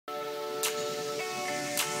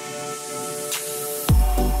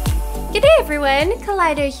G'day everyone,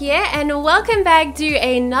 Kaleidow here and welcome back to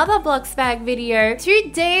another BLOXBURG video.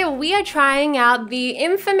 Today we are trying out the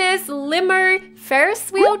infamous LIMO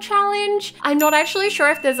Ferris wheel challenge. I'm not actually sure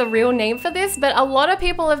if there's a real name for this, but a lot of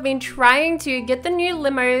people have been trying to get the new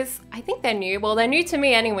limos. I think they're new. Well, they're new to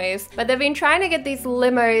me anyways, but they've been trying to get these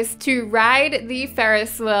limos to ride the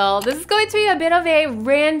Ferris wheel. This is going to be a bit of a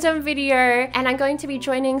random video and I'm going to be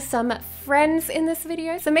joining some friends in this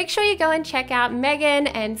video. So make sure you go and check out Megan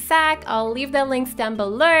and Zach. I'll leave their links down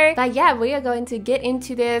below. But yeah, we are going to get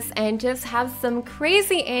into this and just have some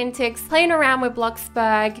crazy antics playing around with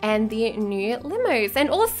BLOXBURG and the new limos. And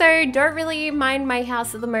also, don't really mind my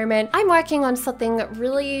house at the moment. I'm working on something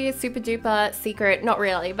really super duper secret. Not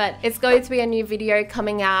really, but it's going to be a new video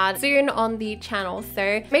coming out soon on the channel.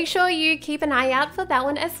 So make sure you keep an eye out for that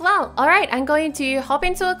one as well. All right, I'm going to hop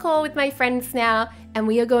into a call with my friends now and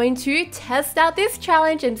we are going to test out this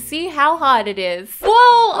challenge and see how hard it is. Whoa,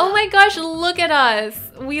 oh my gosh, look at us.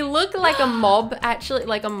 We look like a mob, actually,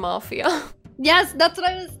 like a mafia. Yes, that's what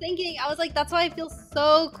I was thinking. I was like, that's why I feel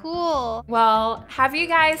so cool. Well, have you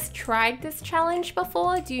guys tried this challenge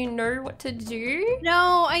before? Do you know what to do?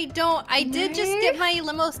 No, I don't. I did just get my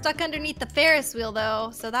limo stuck underneath the Ferris wheel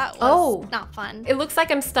though, so that was not fun. It looks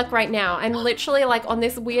like I'm stuck right now. I'm literally like on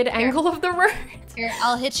this weird angle of the road. Here,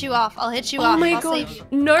 I'll hit you off. I'll hit you off. Oh my gosh.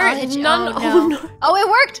 No, none. Oh, no. Oh, it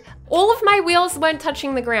worked. All of my wheels weren't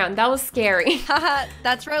touching the ground. That was scary. Haha,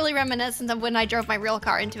 that's really reminiscent of when I drove my real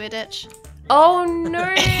car into a ditch. Oh no!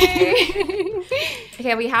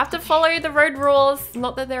 Okay, we have to follow the road rules.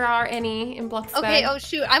 Not that there are any in BLOXBURG. Okay, oh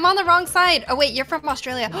shoot, I'm on the wrong side. Oh wait, you're from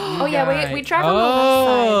Australia. Oh yeah, we drive on the left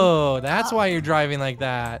side. Oh, that's why you're driving like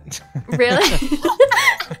that. Really?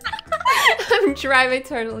 I'm driving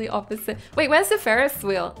totally opposite. Wait, where's the Ferris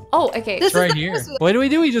wheel? Oh, okay. It's right here. What do?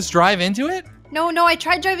 We just drive into it? No, I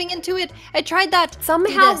tried driving into it. I tried that.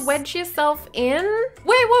 Somehow wedge yourself in? Wait,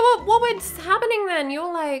 what was happening then?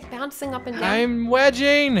 You're like bouncing up and down. I'm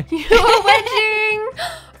wedging. You're wedging.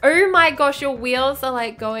 Oh my gosh, your wheels are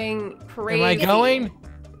like going crazy. Am I going?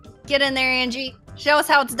 Get in there, Angie. Show us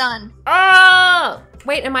how it's done. Oh!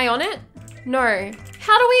 Wait, am I on it? No.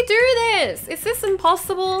 How do we do this? Is this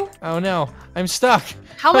impossible? Oh no, I'm stuck.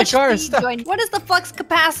 How much car is stuck. What is the flux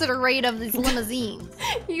capacitor rate of these limousines?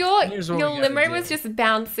 Your limo was just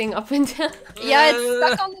bouncing up and down. Yeah,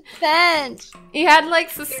 it's stuck on the bench. You had like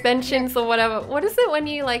suspensions or whatever. What is it when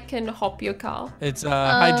you like can hop your car? It's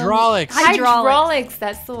hydraulics. Hydraulics,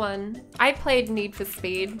 that's the one. I played Need for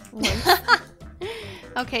Speed once.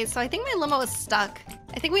 Okay, so I think my limo is stuck.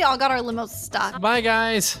 I think we all got our limos stuck. Bye,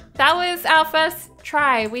 guys. That was our first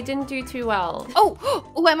try. We didn't do too well.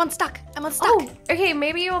 Oh, I'm unstuck. I'm unstuck. Oh, okay,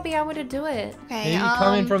 maybe you'll be able to do it. Okay. Maybe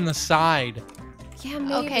coming from the side. Yeah,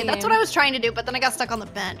 maybe. Okay, that's what I was trying to do, but then I got stuck on the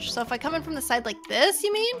bench. So if I come in from the side like this,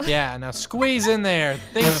 you mean? Yeah, now squeeze in there.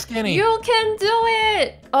 Think skinny. You can do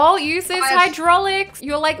it. Oh, use this hydraulics.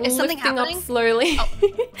 You're like lifting up slowly. Oh.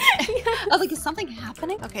 I was like, is something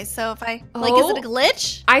happening? Okay, so if I, like, is it a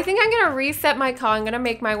glitch? I think I'm gonna reset my car. I'm gonna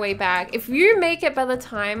make my way back. If you make it by the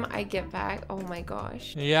time I get back, oh my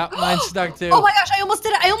gosh. Yeah, mine's stuck too. Oh my gosh, I almost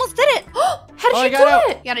did it. I almost did it. How did you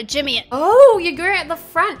do it? You gotta jimmy it. Oh, you go at the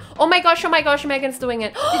front. Oh my gosh, Megan's doing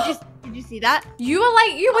it. Did you see that? You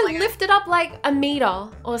were lifted up like a meter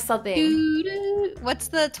or something. What's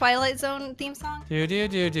the Twilight Zone theme song?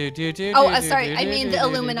 Oh, sorry, I mean the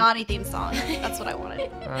Illuminati theme song. That's what I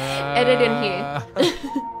wanted. Edit in here.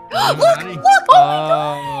 Look!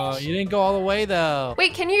 Oh, you didn't go all the way though.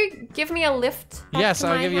 Wait, can you give me a lift? Yes,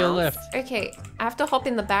 I'll give you a lift. Okay, I have to hop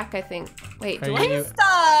in the back, I think. Wait, do I'm stuck.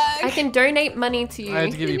 I can donate money to you. I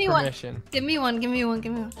have to give you permission. Give me one.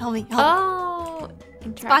 Help me. Oh,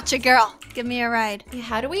 spot your girl. Give me a ride. Yeah,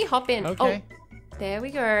 how do we hop in? Okay. Oh, there we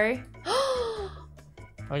go.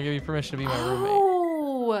 I'll give you permission to be my roommate.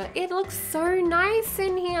 Oh, it looks so nice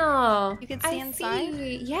in here. You can see inside?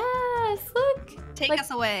 Yes, look. Take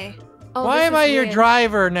us away. Oh, why am I your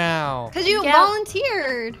driver now? Because you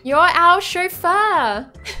volunteered. You're our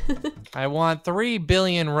chauffeur. I want 3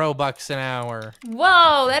 billion Robux an hour.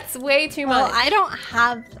 Whoa, that's way too much. Well, I don't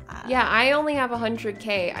have that. Yeah, I only have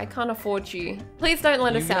 100K. I can't afford you. Please don't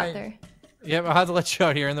let us out there. Yep, I'll have to let you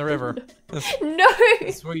out here in the river. No.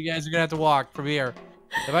 This is where you guys are gonna have to walk from here.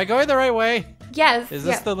 Am I going the right way? Yes. Is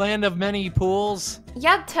this the land of many pools?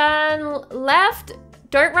 Yeah, turn left.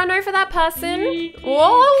 Don't run over that person.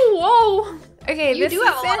 Whoa. Okay, you do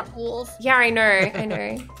have a lot of pools. Yeah, I know.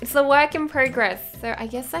 It's a work in progress. So I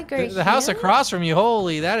guess I go here. The house across from you,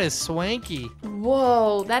 holy, that is swanky.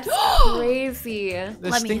 Whoa, that's crazy.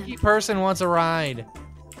 The stinky person wants a ride.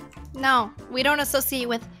 No, we don't associate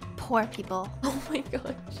with poor people. Oh my gosh.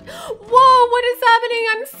 Whoa, what is happening?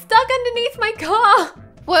 I'm stuck underneath my car.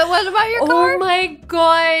 What about your car? Oh my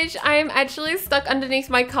gosh, I'm actually stuck underneath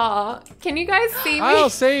my car. Can you guys see me? I'll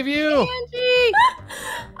save you. Angie!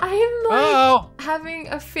 I'm like having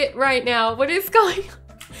a fit right now. What is going on?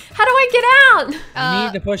 How do I get out? You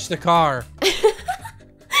need to push the car.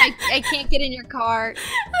 I can't get in your car.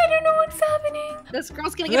 I don't know what's happening. This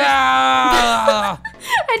girl's gonna get Ah!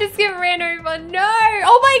 I just get ran over. No.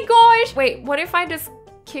 Oh my gosh. Wait, what if I just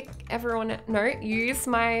kick everyone? No, use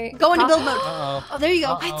my Go into build mode. Uh-oh. Oh, there you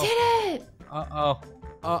go. I did it. Uh-oh.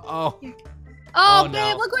 Uh-oh. Oh, Oh, babe,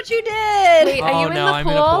 no. look what you did. Wait, are you in no, the I'm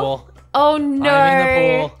pool? in a pool. Oh no. I'm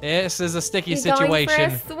in the pool. This is a sticky You're situation. going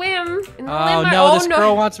for a swim in the Oh limo. no, this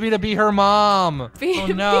girl wants me to be her mom. Be- Oh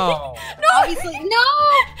no. Obviously, no.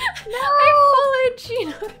 I followed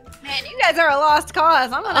you. Man, you guys are a lost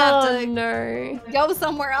cause. I'm gonna have Oh to no. go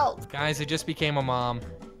somewhere else. Guys, I just became a mom.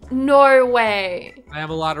 No way. I have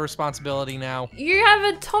a lot of responsibility now. You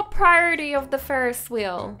have a top priority of the Ferris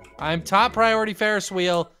wheel. I'm top priority Ferris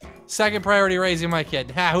wheel. Second priority raising my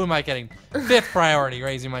kid. Ha, who am I kidding? Fifth priority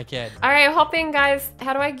raising my kid. All right, hop in, guys.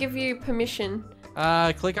 How do I give you permission?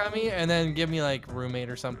 Click on me and then give me like roommate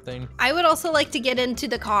or something. I would also like to get into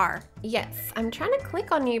the car. Yes, I'm trying to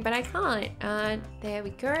click on you, but I can't. There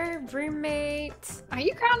we go, roommate. Are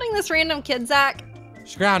you grounding this random kid, Zach?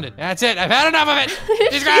 She's grounded. That's it. I've had enough of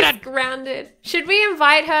it. She's grounded. Grounded. Should we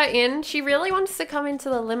invite her in? She really wants to come into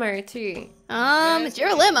the limo too. It's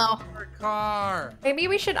your limo. Her car. Maybe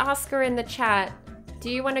we should ask her in the chat. Do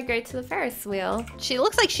you want to go to the Ferris wheel? She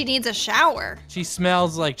looks like she needs a shower. She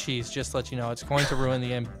smells like cheese. Just to let you know, it's going to ruin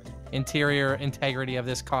the interior integrity of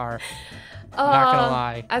this car. Not gonna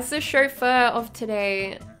lie. As the chauffeur of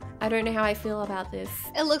today, I don't know how I feel about this.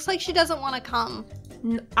 It looks like she doesn't want to come.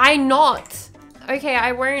 I'm not. Okay,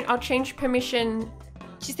 I won't. I'll change permission.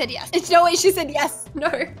 She said yes. It's no way she said yes. No,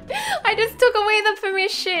 I just took away the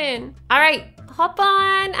permission. All right, hop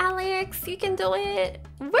on, Alex. You can do it.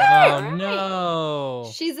 Woo! Oh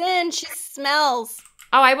no. She's in. She smells.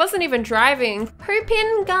 Oh, I wasn't even driving. Hope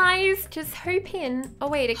in, guys. Just hope in. Oh,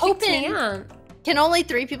 wait, it kicked me Hope in. out. Can only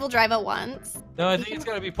 3 people drive at once? No, I think it's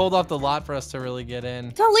gonna be pulled off the lot for us to really get in.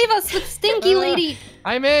 Don't leave us with stinky lady.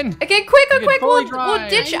 I'm in. Okay, quick, You can quick. fully We'll drive.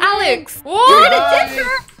 ditch I'm in. Alex. You're What? gonna ditch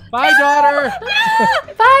her. Bye, daughter.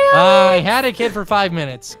 Bye, I Alex. had a kid for 5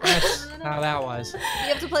 minutes. That's how that was. You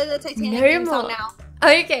have to play the Titanic No theme song more. now.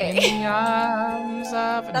 Okay. In the arms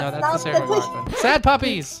of... No, that's the not Sarah the- McLachlan. Sad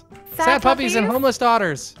puppies. Sad puppies and homeless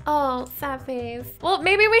daughters. Oh, sad face. Well,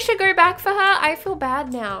 maybe we should go back for her. I feel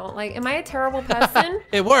bad now. Like, am I a terrible person?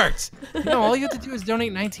 It worked. No, all you have to do is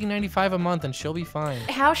donate $19.95 a month and she'll be fine.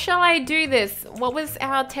 How shall I do this? What was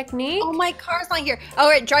our technique? Oh, my car's not here. All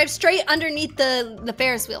right, drive straight underneath the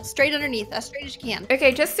Ferris wheel. Straight underneath, as straight as you can.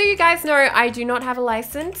 Okay, just so you guys know, I do not have a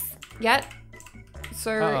license yet.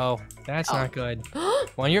 So, Uh-oh. That's not good.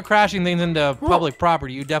 When you're crashing things into public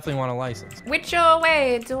property, you definitely want a license. which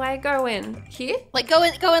way do I go in? Here? Like, go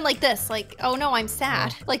in like this. Like, oh no, I'm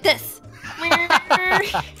sad. Like this.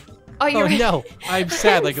 Oh, Oh you're no, I'm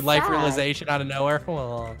sad. Like I'm life sad. realization out of nowhere. Oh.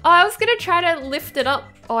 Oh, I was gonna try to lift it up.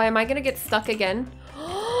 Oh, am I gonna get stuck again?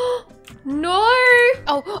 No!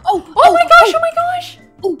 Oh my Oh my gosh!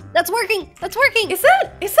 Oh, that's working. That's working. Is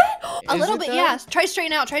it? Is it? A Is little it bit, though? yeah. Try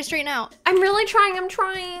straighten out. Try straighten out. I'm really trying. I'm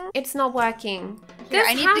trying. It's not working. Here, This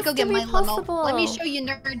I need has to go get be my limo. possible. Let me show you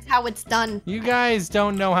nerds how it's done. You guys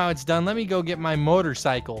don't know how it's done. Let me go get my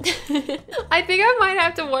motorcycle. I think I might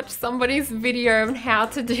have to watch somebody's video on how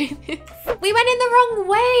to do this. We went in the wrong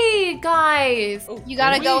way, guys. You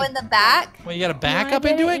gotta Did go we? in the back. Well, you gotta back Wanna up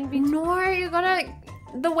get into it? in No, you gotta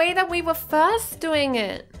the way that we were first doing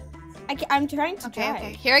it. I'm trying to Okay, drive.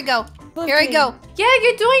 okay. Here I go. Here I go. Yeah,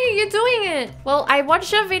 you're doing it. You're doing it. Well, I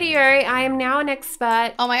watched your video. I am now an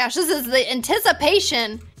expert. Oh my gosh, this is the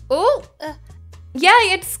anticipation. Oh, Uh. yeah,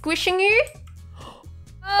 it's squishing you. Oh,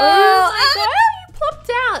 my god, you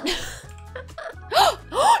plopped out. You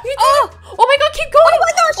did Oh. it. Oh my god, keep going. Oh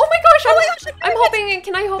my gosh. Oh my gosh. Oh my gosh, I'm I'm doing hopping in.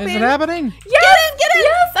 Can I hop Is in? it happening? Yes. Get in.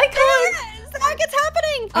 Yes, I can. Zach, it's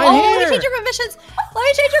happening. I'm Let here. me change your permissions. Let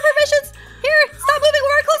me change your permissions. Here, stop moving.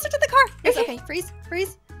 We're closer to the car. Yes, Okay. okay. Freeze,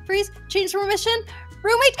 freeze, freeze. Change permission.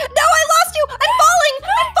 Roommate. No, I lost you. I'm falling.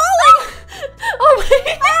 I'm falling. Oh my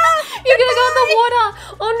god. You're gonna go in the water.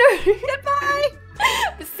 Oh no.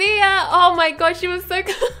 Goodbye. See ya. Oh my gosh, you were so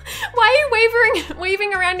good. Why are you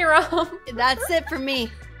waving around your arm? That's it for me.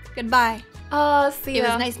 Goodbye. Oh, see It ya.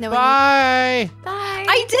 was nice knowing you. Bye. Bye.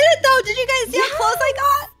 I did it though. Did you guys see how close I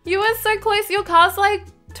got? You were so close. Your car's like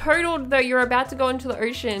totaled though. You're about to go into the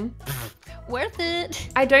ocean. Worth it.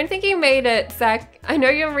 I don't think you made it, Zach. I know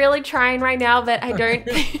you're really trying right now, but I don't.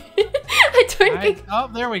 I don't think... Oh,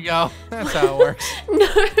 there we go. That's how it works.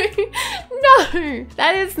 No,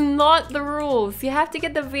 that is not the rules. You have to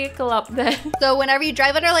get the vehicle up there. So whenever you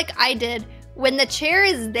drive under like I did, when the chair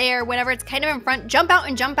is there, whenever it's kind of in front, jump out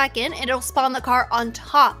and jump back in, and it'll spawn the car on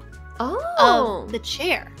top of the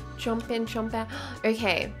chair. Jump in, jump out.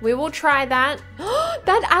 Okay, we will try that.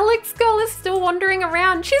 That Alex girl is still wandering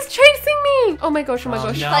around. She's chasing me. Oh my gosh, oh my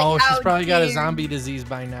gosh. No, Like, she's how probably got a dare zombie disease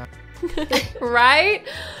by now. Right?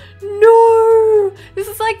 No! This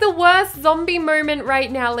is like the worst zombie moment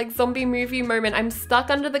right now, like zombie movie moment. I'm stuck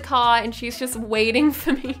under the car and she's just waiting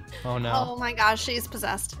for me. Oh no. Oh my gosh, she's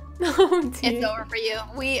possessed. Oh dear. It's over for you.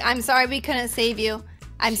 I'm sorry we couldn't save you.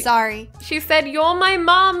 I'm sorry. She said, "You're my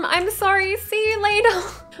mom. I'm sorry. See you later."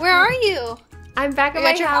 Where are you? I'm back at You're my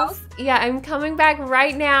at your house. Yeah, I'm coming back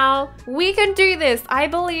right now. We can do this, I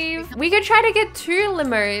believe. We could try to get 2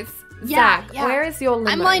 limos. Yeah, Zach, yeah. where is your limo?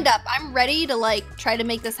 I'm lined up. I'm ready to like try to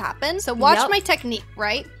make this happen. So watch my technique,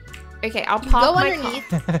 right? Okay, I'll You pop go my underneath.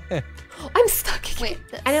 car. I'm stuck again. Wait,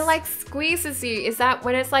 this. And it like squeezes you. Is that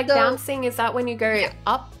when it's like So- bouncing? Is that when you go Yeah.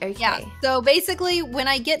 up? Okay. Yeah. So basically, when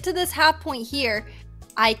I get to this half point here,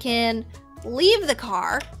 I can leave the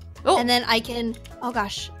car, Oh. and then I can. Oh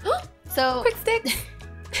gosh. So Quick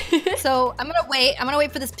stick. so I'm gonna wait. I'm gonna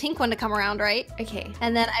wait for this pink one to come around, right? Okay.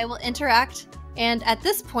 And then I will interact. And at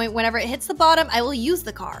this point, whenever it hits the bottom, I will use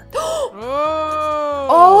the car. Oh.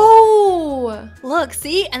 Oh. Look,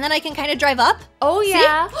 see? And then I can kind of drive up. Oh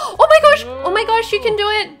yeah. Oh my gosh. Oh my gosh, you can do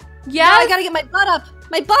it. Now I Yes. gotta get my butt up.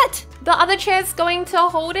 My butt! The other chair's going to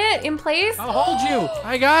hold it in place. I'll hold you.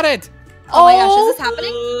 I got it. Oh my gosh, is this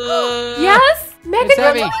happening? Yes. Megan, It's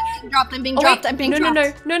heavy. I'm being dropped. I'm being Oh, dropped. wait. I'm being no,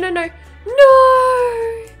 dropped. no, no, no, no, no,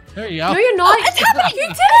 no. There you go. No, you're not. Oh, it's happening! You I'm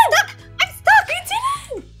did it. stuck! I'm stuck!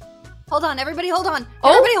 You did it. Hold on, everybody hold on. Oh.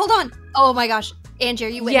 Everybody hold on. Oh my gosh. Angie, are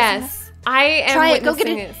you witnessing this? Yes, I am Try it. Go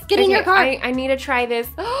witnessing get in- this. get in your car. I need to try this.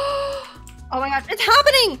 Oh my gosh, it's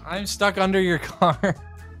happening! I'm stuck under your car.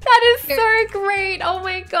 That is so great. Oh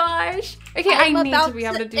my gosh. Okay, I'm I need about to be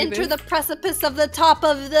able to do enter this. the precipice of the top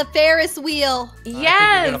of the Ferris wheel. I think you're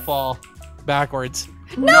Yes. gonna fall backwards.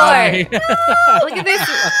 No. Bye. Look at this.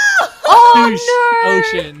 Oh Douche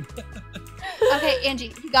no. Ocean. Okay,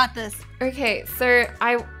 Angie, you got this. Okay, so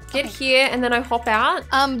I get here and then I hop out.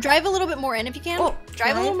 Drive a little bit more in if you can. Oh,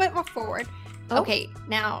 drive a drive. little bit more forward. Oh. Okay,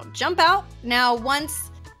 now jump out. Now once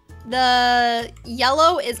the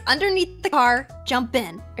yellow is underneath the car, jump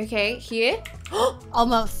in. Okay, here.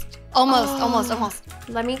 Almost. Oh.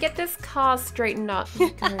 Let me get this car straightened up.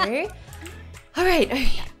 Okay. All right.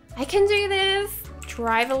 Okay. I can do this.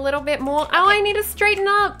 Drive a little bit more. Oh, I need to straighten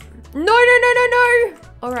up. No.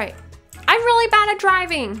 All right. I'm really bad at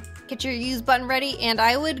driving. Get your use button ready, and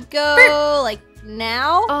I would go like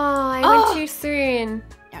now. Oh, I went too soon.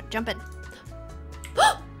 Now jump in.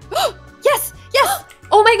 Yes!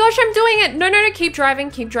 Oh my gosh, I'm doing it. No. Keep driving.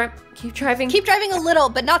 Keep driving. Keep driving a little,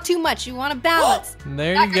 but not too much. You want to balance.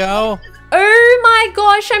 There you go. Oh my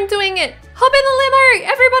gosh, I'm doing it. Hop in the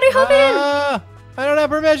limo. Everybody hop in. I don't have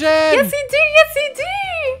permission. Yes, you do.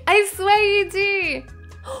 I swear you do.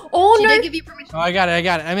 Oh She no. did give you permission. Oh, I got it.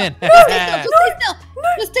 I'm in.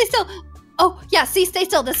 Just stay still. Oh, yeah, see, stay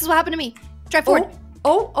still. This is what happened to me. Drive forward.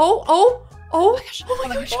 Oh my gosh. Oh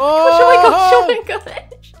my gosh. Oh my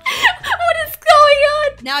gosh. What is going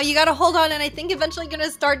on? Now you gotta hold on, and I think eventually you're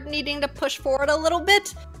gonna start needing to push forward a little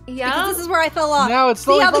bit. Yeah. Because this is where I fell off. Now it's See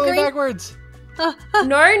slowly how the falling green? backwards. No.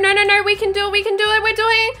 We can do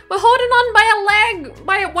it. We're holding on by a leg,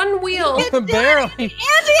 by one wheel. Barely. Angie!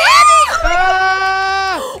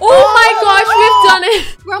 Ah! Oh my gosh, we've done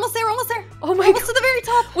it. We're almost there. Oh my Almost god. to the very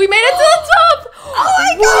top. We made it to the top. Oh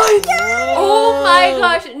my What? gosh! Yes! Oh my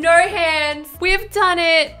gosh, no hands. We've done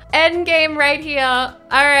it. End game right here. All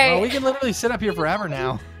right. Well, we can literally sit up here forever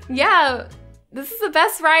now. Yeah, this is the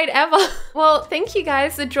best ride ever. Well, thank you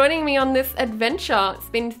guys for joining me on this adventure. It's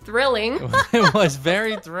been thrilling. It was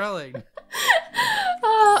very thrilling.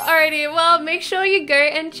 Oh, alrighty, well, make sure you go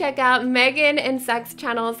and check out Megan and Zach's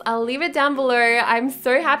channels. I'll leave it down below. I'm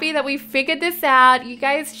so happy that we figured this out. You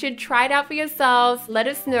guys should try it out for yourselves. Let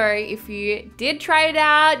us know if you did try it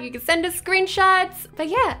out. You can send us screenshots. But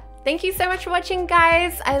yeah, thank you so much for watching,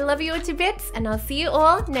 guys. I love you all to bits, and I'll see you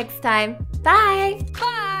all next time. Bye!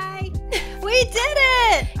 Bye! We did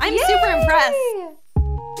it! I'm super impressed.